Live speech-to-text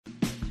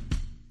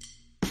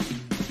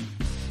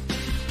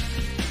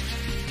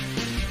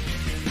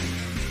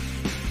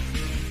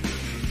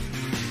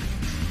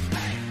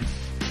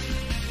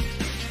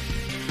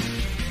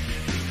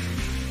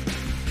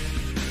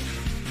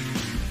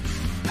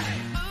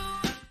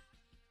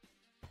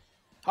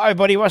Hi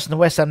everybody, Russ on the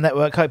West Ham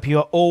Network. Hope you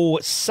are all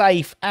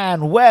safe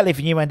and well. If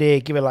you're new around here,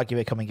 give it a like, give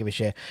it a comment, give it a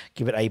share,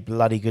 give it a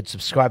bloody good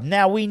subscribe.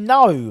 Now we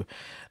know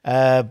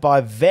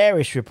by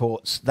various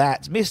reports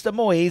that Mr.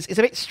 Moyes is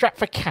a bit strapped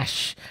for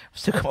cash. I've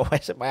still got my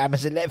West Ham, my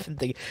Amazon 11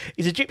 thing.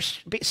 He's a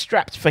bit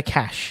strapped for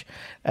cash,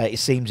 it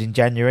seems, in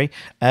January.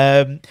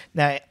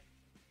 Now,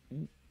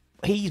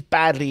 he's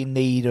badly in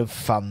need of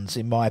funds,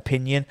 in my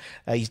opinion.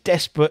 He's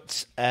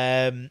desperate.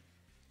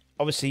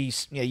 Obviously,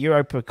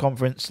 Europa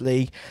Conference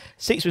League,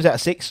 6 was out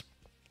of 6.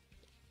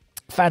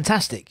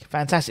 Fantastic.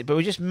 But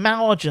we're just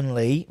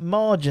marginally,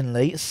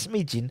 a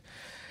smidgen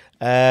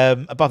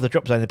above the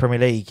drop zone in the Premier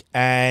League.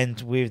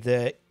 And with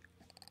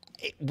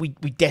we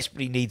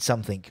desperately need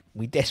something.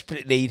 We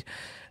desperately need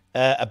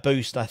a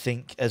boost, I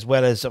think, as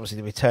well as obviously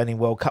the returning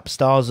World Cup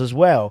stars as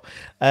well.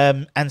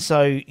 And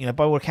so,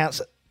 by all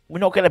accounts, we're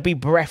not going to be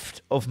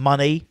bereft of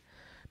money.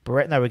 No,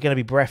 we're going to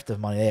be bereft of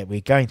money. Yeah, we're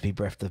going to be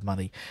bereft of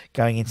money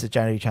going into the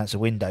January transfer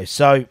window.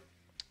 So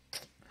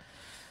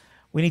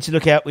we need to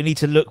look out. We need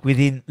to look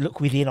within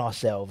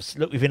ourselves,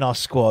 look within our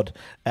squad,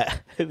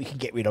 who we can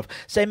get rid of.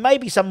 So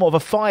maybe somewhat of a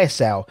fire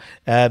sale,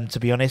 to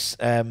be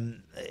honest,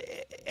 in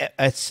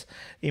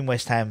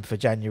West Ham for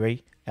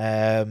January.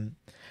 Now,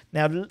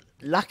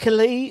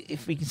 luckily,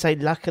 if we can say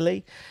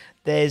luckily,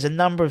 there's a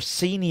number of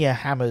senior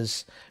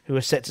hammers who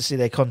are set to see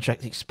their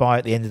contract expire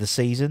at the end of the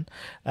season,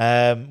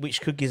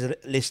 which could give us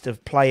a list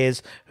of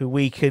players who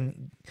we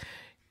can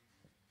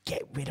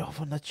get rid of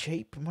on the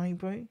cheap,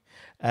 maybe.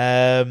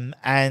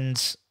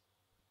 And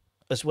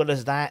as well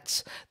as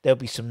that, there'll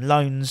be some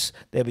loans,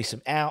 there'll be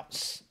some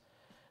outs.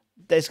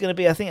 There's going to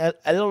be, I think,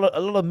 a lot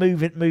of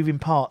moving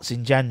parts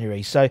in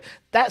January. So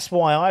that's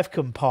why I've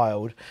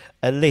compiled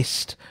a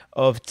list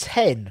of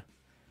 10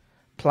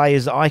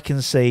 players that I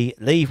can see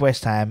leave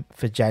West Ham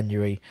for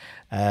January.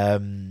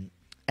 And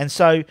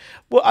so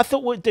what I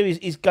thought we'd do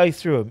is go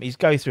through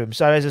them.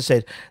 So as I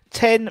said,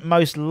 10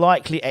 most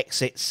likely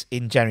exits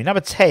in January. Number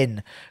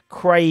 10,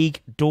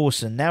 Craig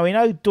Dawson. Now we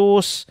know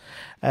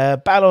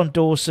Ballon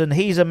Dawson,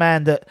 he's a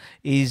man that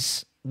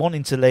is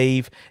wanting to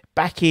leave.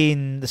 Back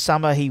in the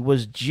summer, he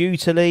was due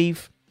to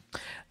leave.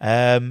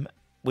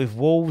 With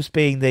Wolves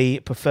being the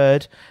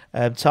preferred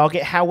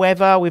target.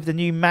 However, with the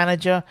new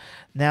manager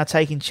now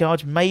taking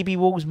charge, maybe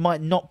Wolves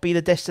might not be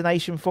the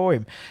destination for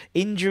him.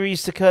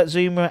 Injuries to Kurt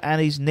Zouma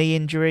and his knee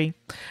injury.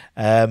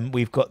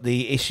 We've got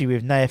the issue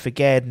with Naya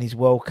Fagad and his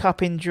World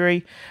Cup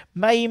injury.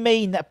 May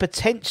mean that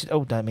potentially...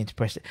 Oh, don't mean to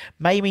press it.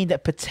 May mean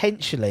that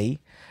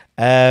potentially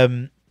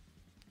it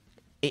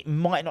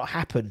might not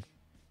happen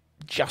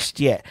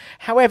just yet.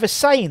 However,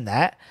 saying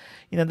that,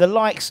 the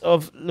likes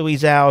of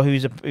Luizao,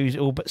 who's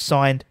all but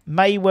signed,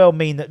 may well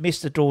mean that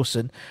Mr.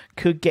 Dawson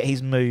could get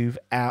his move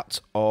out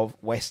of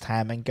West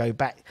Ham and go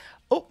back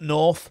up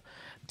north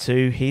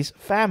to his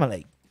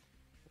family.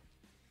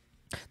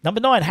 Number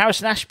 9,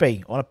 Harrison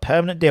Ashby on a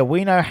permanent deal.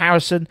 We know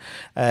Harrison,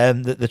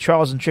 the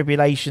trials and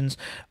tribulations.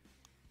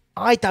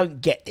 I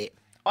don't get it.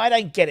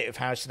 With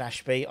Harrison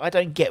Ashby. I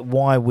don't get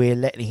why we're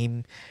letting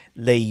him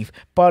leave.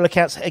 By all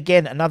accounts,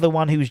 again, another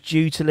one who was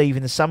due to leave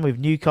in the summer, with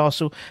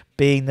Newcastle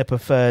being the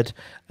preferred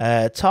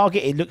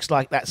target. It looks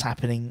like that's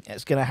happening.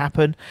 It's going to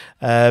happen.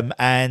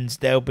 And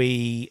there'll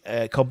be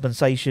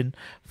compensation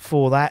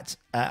for that.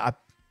 I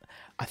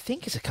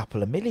think it's a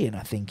couple of million,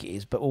 I think it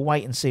is. But we'll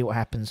wait and see what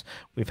happens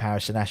with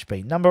Harrison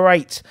Ashby. Number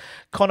 8,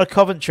 Connor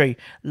Coventry.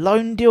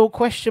 Loan deal,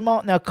 question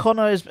mark. Now,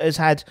 Connor has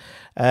had...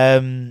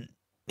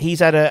 He's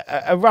had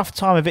a rough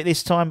time of it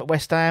this time at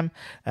West Ham.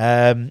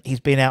 He's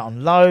been out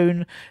on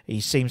loan.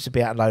 He seems to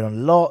be out on loan a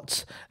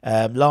lot.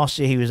 Last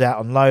year he was out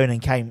on loan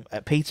and came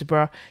at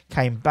Peterborough,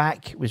 came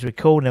back, was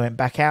recalled and went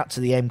back out to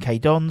the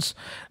MK Dons.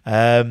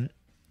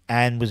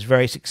 And was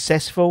very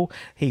successful.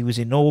 He was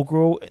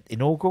integral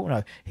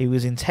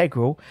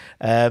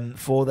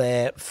for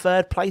their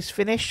third place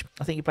finish.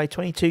 I think he played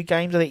 22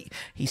 games. I think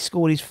he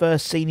scored his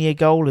first senior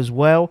goal as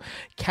well.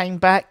 Came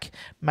back,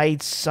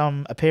 made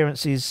some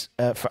appearances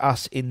for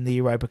us in the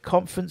Europa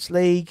Conference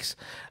Leagues,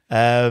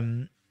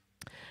 and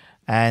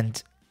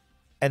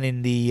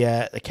in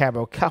the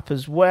Carabao Cup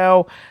as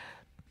well.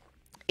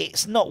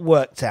 It's not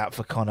worked out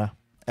for Connor.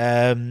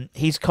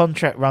 His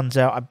contract runs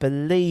out, I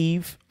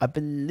believe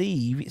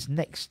it's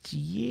next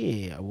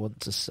year, I want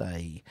to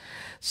say.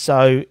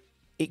 So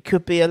it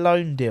could be a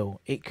loan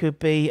deal. It could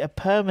be a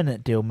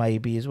permanent deal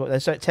maybe as well.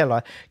 So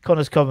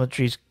Connor's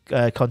Coventry's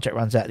contract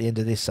runs out at the end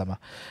of this summer,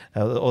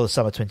 or the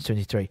summer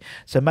 2023.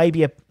 So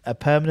maybe a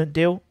permanent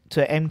deal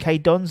to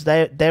MK Dons.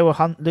 They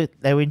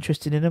were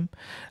interested in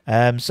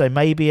him. So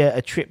maybe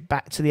a trip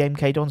back to the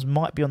MK Dons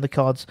might be on the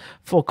cards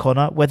for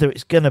Connor, whether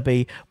it's going to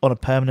be on a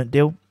permanent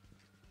deal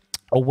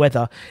or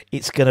whether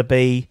it's going to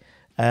be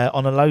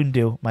on a loan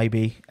deal,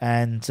 maybe.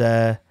 And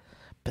but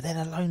then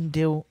a loan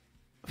deal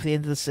for the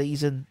end of the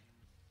season,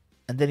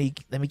 and then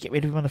we get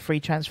rid of him on a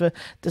free transfer,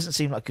 doesn't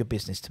seem like good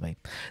business to me.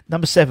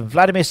 Number 7,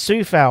 Vladimir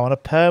Coufal on a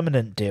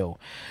permanent deal.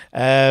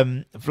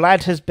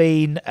 Vlad has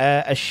been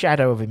a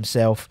shadow of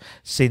himself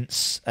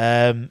since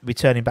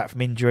returning back from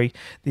injury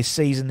this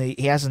season.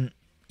 He hasn't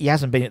he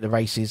hasn't been at the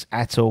races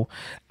at all.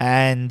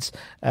 And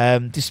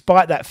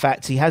despite that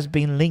fact, he has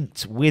been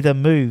linked with a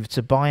move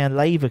to Bayer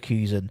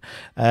Leverkusen,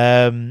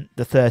 the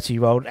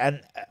 30-year-old.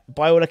 And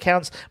by all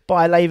accounts,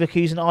 Bayer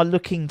Leverkusen are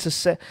looking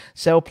to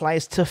sell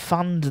players to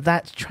fund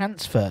that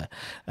transfer.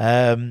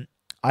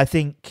 I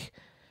think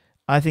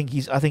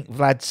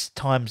Vlad's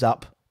time's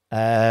up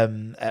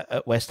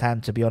at West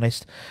Ham, to be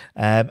honest,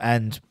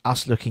 and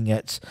us looking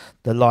at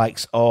the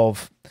likes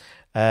of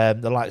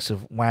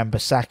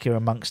Wan-Bissaka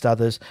amongst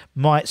others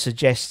might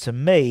suggest to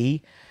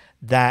me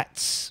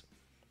that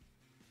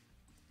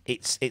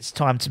it's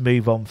time to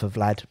move on for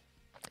Vlad.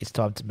 It's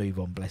time to move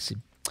on, bless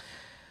him.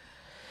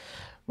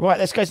 Right,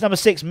 let's go to number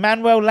 6,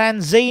 Manuel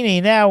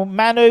Lanzini. Now,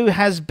 Manu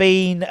has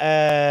been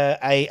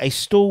a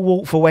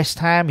stalwart for West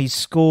Ham. He's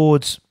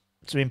scored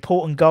some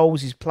important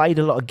goals. He's played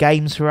a lot of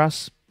games for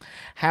us.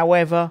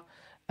 However,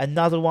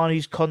 another one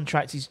whose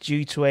contract is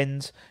due to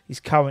end his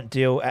current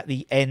deal at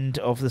the end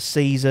of the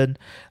season.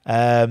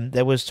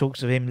 There was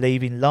talks of him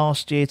leaving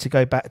last year to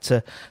go back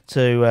to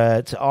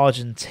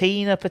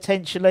Argentina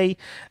potentially.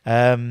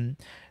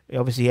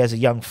 Obviously, he has a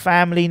young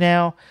family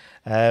now,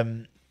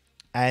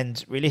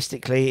 and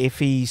realistically, if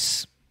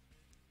he's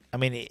as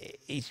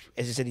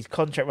I said, his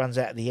contract runs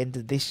out at the end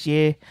of this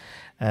year.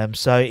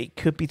 So it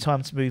could be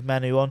time to move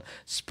Manu on.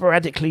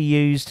 Sporadically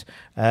used,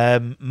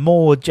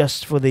 more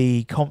just for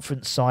the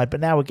conference side. But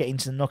now we're getting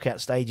to the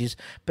knockout stages.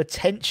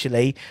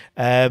 Potentially,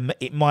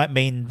 it might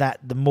mean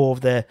that the more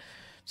of the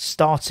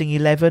starting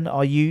 11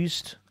 are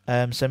used.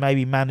 So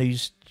maybe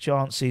Manu's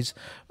chances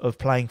of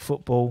playing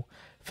football,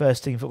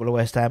 first team football at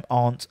West Ham,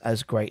 aren't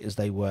as great as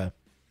they were.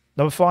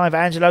 Number 5,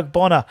 Angelo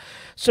Ogbonna.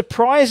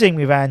 Surprising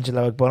with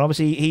Angelo Ogbonna.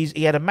 Obviously,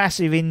 he had a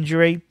massive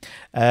injury.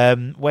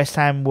 West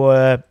Ham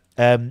were...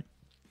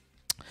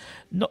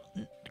 not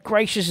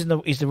gracious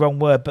is the wrong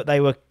word, but they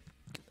were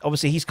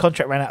obviously his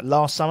contract ran out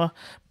last summer,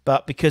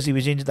 but because he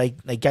was injured,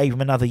 they gave him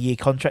another year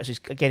contract. So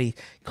again, his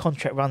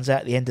contract runs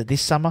out at the end of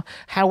this summer.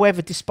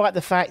 However, despite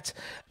the fact,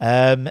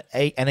 and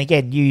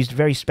again used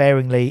very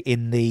sparingly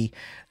in the,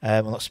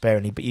 well, not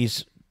sparingly, but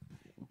used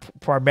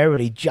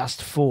primarily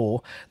just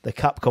for the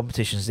cup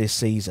competitions this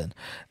season,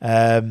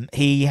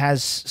 he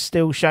has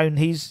still shown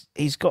he's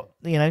got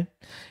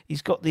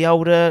he's got the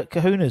older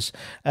kahunas.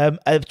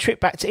 A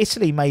trip back to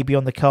Italy may be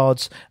on the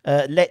cards.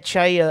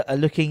 Lecce are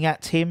looking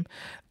at him,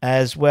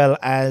 as well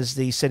as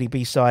the Serie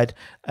B side.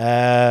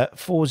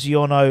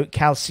 Forziano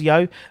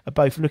Calcio are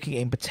both looking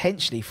at him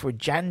potentially for a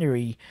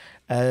January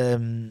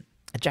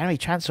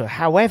transfer.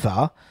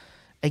 However,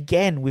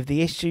 again, with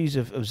the issues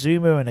of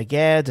Zuma and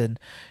Agard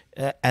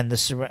and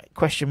the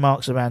question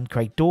marks around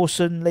Craig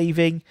Dawson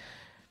leaving,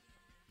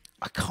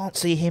 I can't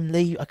see him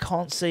leave. I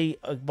can't see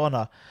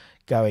Ogbonna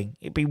going.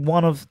 It'd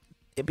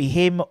be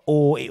him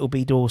or it'll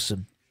be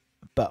Dawson,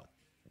 but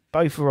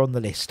both are on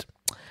the list.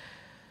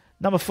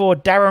 Number 4,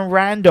 Darren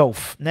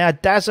Randolph. Now,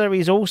 Dazza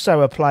is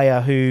also a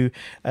player who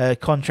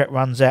contract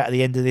runs out at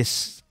the end of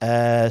this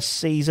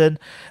season.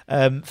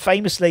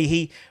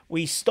 Famously,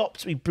 we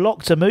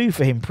blocked a move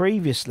for him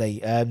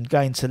previously,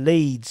 going to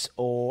Leeds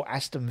or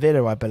Aston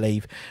Villa, I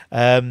believe.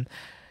 Now,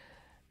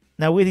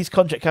 with his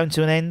contract coming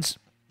to an end,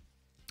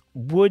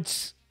 would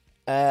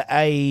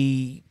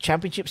a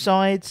championship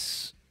side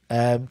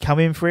come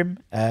in for him?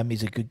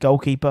 He's a good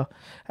goalkeeper.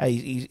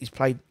 He's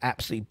played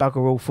absolutely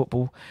bugger all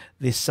football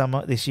this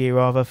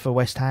year for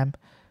West Ham.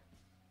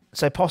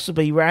 So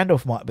possibly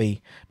Randolph might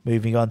be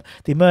moving on.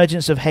 The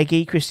emergence of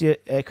Heggie,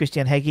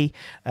 Christian Heggie,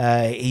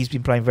 he's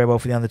been playing very well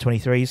for the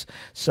under-23s.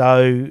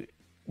 So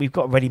we've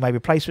got a ready-made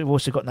replacement. We've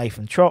also got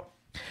Nathan Trott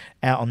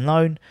out on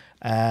loan,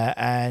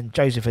 and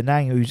Joseph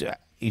Anang,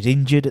 who's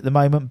injured at the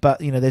moment. But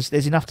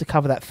there's enough to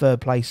cover that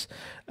third place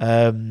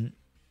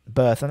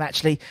berth, and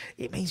actually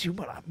it means you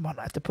might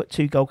have to put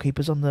 2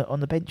 goalkeepers on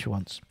the bench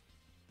once.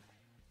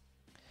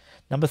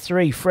 Number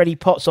 3, Freddie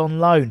Potts on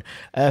loan.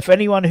 For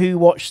anyone who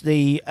watched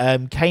the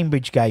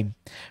Cambridge game,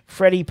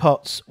 Freddie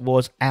Potts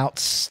was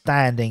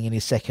outstanding in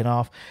his second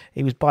half.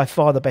 He was by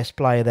far the best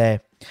player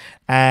there.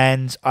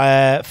 And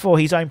for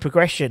his own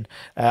progression,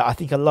 I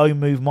think a loan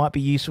move might be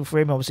useful for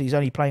him. Obviously, he's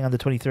only playing under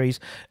 23s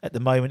at the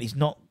moment.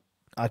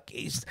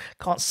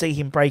 Can't see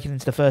him breaking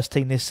into the first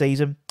team this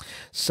season.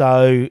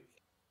 So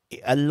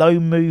a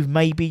loan move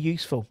may be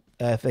useful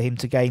for him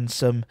to gain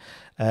some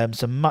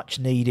much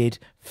needed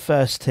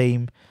first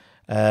team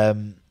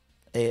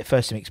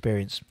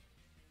experience.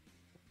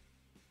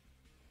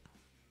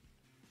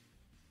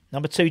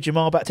 Number 2,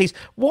 Jamal Baptiste.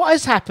 What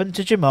has happened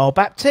to Jamal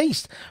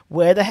Baptiste?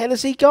 Where the hell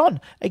has he gone?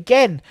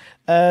 Again,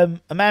 a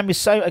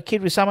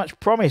kid with so much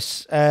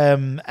promise,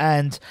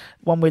 and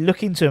one we're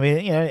looking to,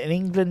 an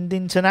England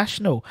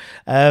international.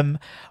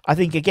 I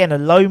think again a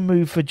loan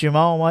move for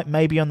Jamal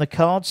might be on the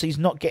cards. He's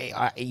not getting,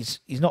 he's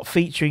not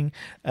featuring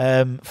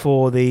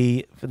for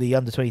the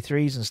under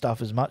 23s and stuff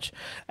as much,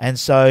 and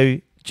so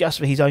just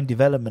for his own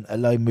development, a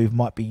loan move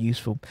might be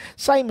useful.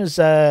 Same as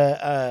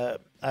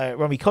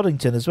Romy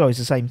Coddington as well. It's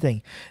the same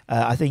thing.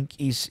 I think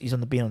he's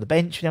being on the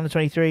bench for the under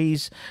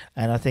 23s,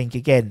 and I think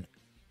again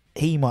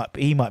he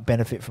might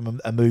benefit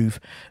from a move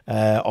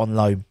on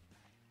loan.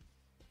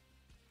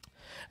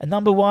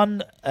 number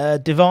one,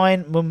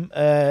 Divine.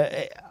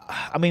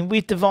 I mean,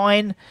 with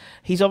Divine,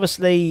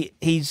 it's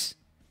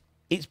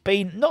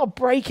been not a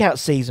breakout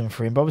season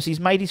for him, but obviously he's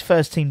made his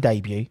first team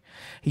debut.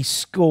 He's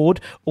scored,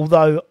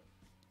 although,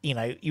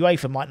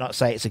 UEFA might not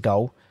say it's a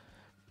goal,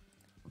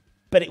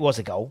 but it was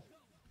a goal.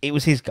 It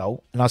was his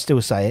goal, and I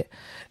still say it.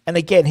 And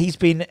again, he's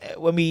been,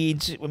 when we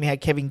had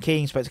Kevin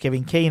Keane, spoke to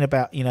Kevin Keane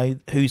about,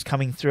 who's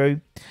coming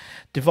through.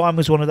 Divine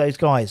was one of those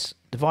guys.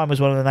 Divine was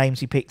one of the names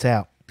he picked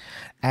out.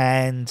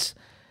 And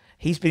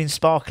he's been in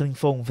sparkling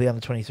form for the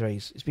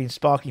under-23s. He's been in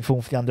sparkling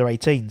form for the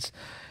under-18s.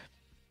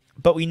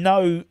 But we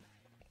know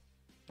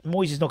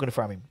Moyes is not going to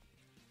throw him.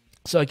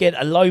 So again,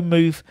 a low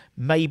move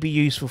may be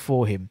useful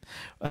for him.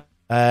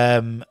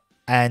 And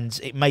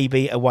it may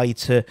be a way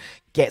to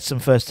get some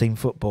first-team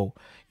football.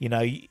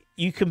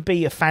 You can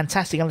be a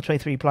fantastic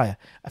under-23 player,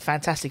 a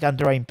fantastic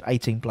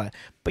under-18 player,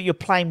 but you're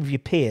playing with your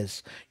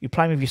peers. You're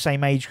playing with your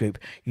same age group.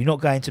 You're not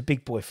going to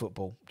big boy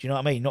football. Do you know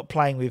what I mean? Not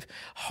playing with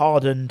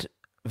hardened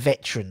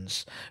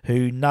veterans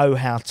who know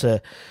how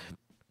to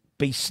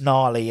be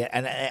snarly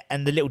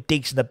and the little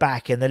digs in the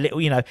back and the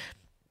little,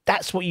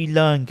 that's what you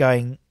learn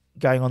going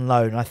on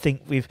loan. I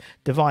think with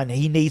Divine,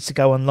 he needs to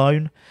go on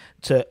loan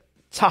to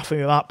toughen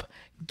him up,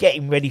 get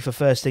him ready for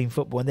first team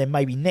football, and then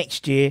maybe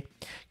next year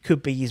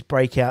could be his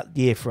breakout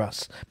year for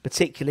us,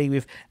 particularly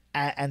with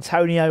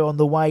Antonio on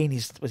the wane.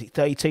 He's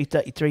 32,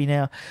 33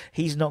 now.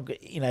 He's not,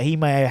 he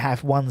may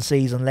have one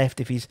season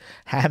left if his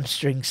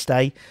hamstrings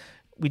stay.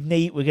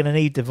 We're going to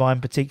need Divine,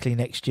 particularly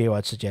next year,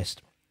 I'd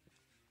suggest.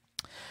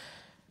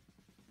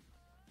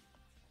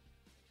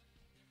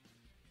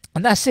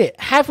 And that's it.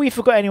 Have we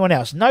forgot anyone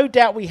else? No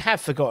doubt we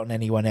have forgotten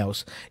anyone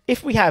else.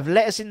 If we have,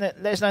 let us know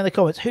in the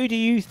comments. Who do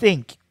you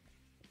think?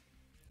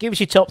 Give us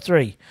your top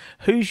three.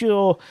 Who's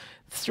your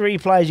 3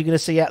 players you're going to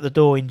see out the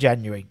door in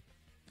January?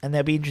 And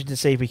they'll be interested to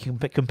see if we can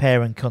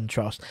compare and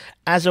contrast.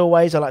 As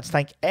always, I'd like to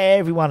thank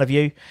every one of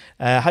you.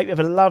 Hope you have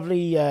a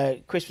lovely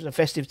Christmas and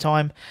festive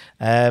time.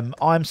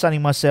 I'm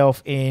sunning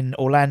myself in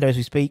Orlando as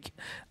we speak.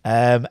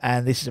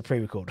 And this is a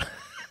pre-record.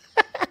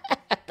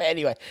 But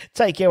anyway,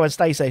 take care and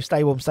stay safe,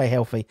 stay warm, stay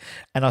healthy.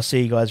 And I'll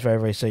see you guys very,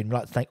 very soon. I'd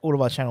like to thank all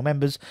of our channel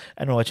members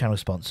and all our channel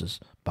sponsors.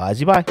 Bye.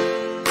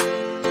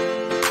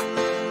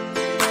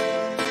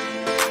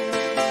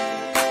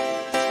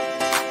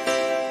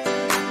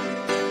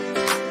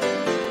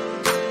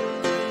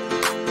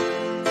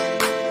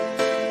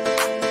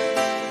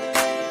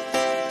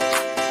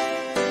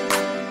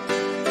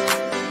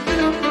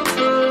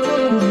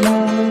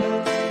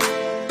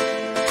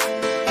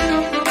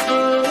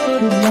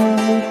 Good night.